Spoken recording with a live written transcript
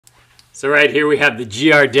So right here we have the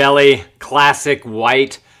Ghirardelli classic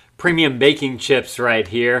white premium baking chips right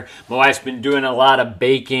here. My wife's been doing a lot of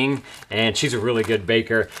baking and she's a really good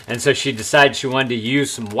baker, and so she decided she wanted to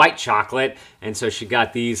use some white chocolate, and so she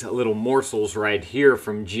got these little morsels right here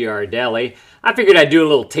from Ghirardelli. I figured I'd do a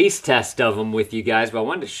little taste test of them with you guys, but I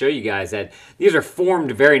wanted to show you guys that these are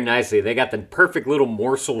formed very nicely. They got the perfect little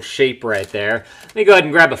morsel shape right there. Let me go ahead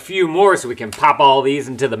and grab a few more so we can pop all these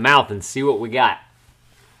into the mouth and see what we got.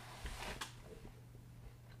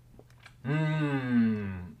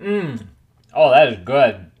 Oh, that is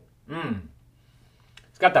good.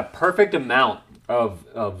 It's got the perfect amount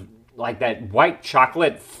of like that white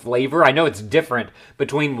chocolate flavor. I know it's different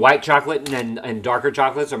between white chocolate and darker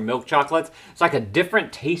chocolates or milk chocolates. It's like a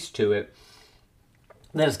different taste to it.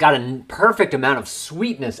 Then it's got a perfect amount of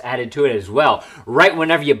sweetness added to it as well. Right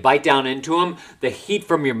whenever you bite down into them, the heat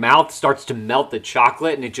from your mouth starts to melt the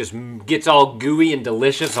chocolate and it just gets all gooey and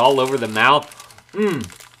delicious all over the mouth.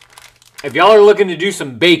 If y'all are looking to do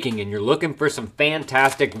some baking and you're looking for some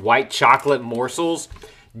fantastic white chocolate morsels,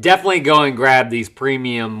 definitely go and grab these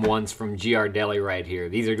premium ones from Ghirardelli right here.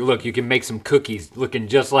 These are, look, you can make some cookies looking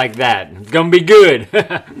just like that. It's gonna be good.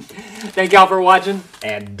 Thank y'all for watching,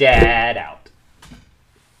 and Dad out.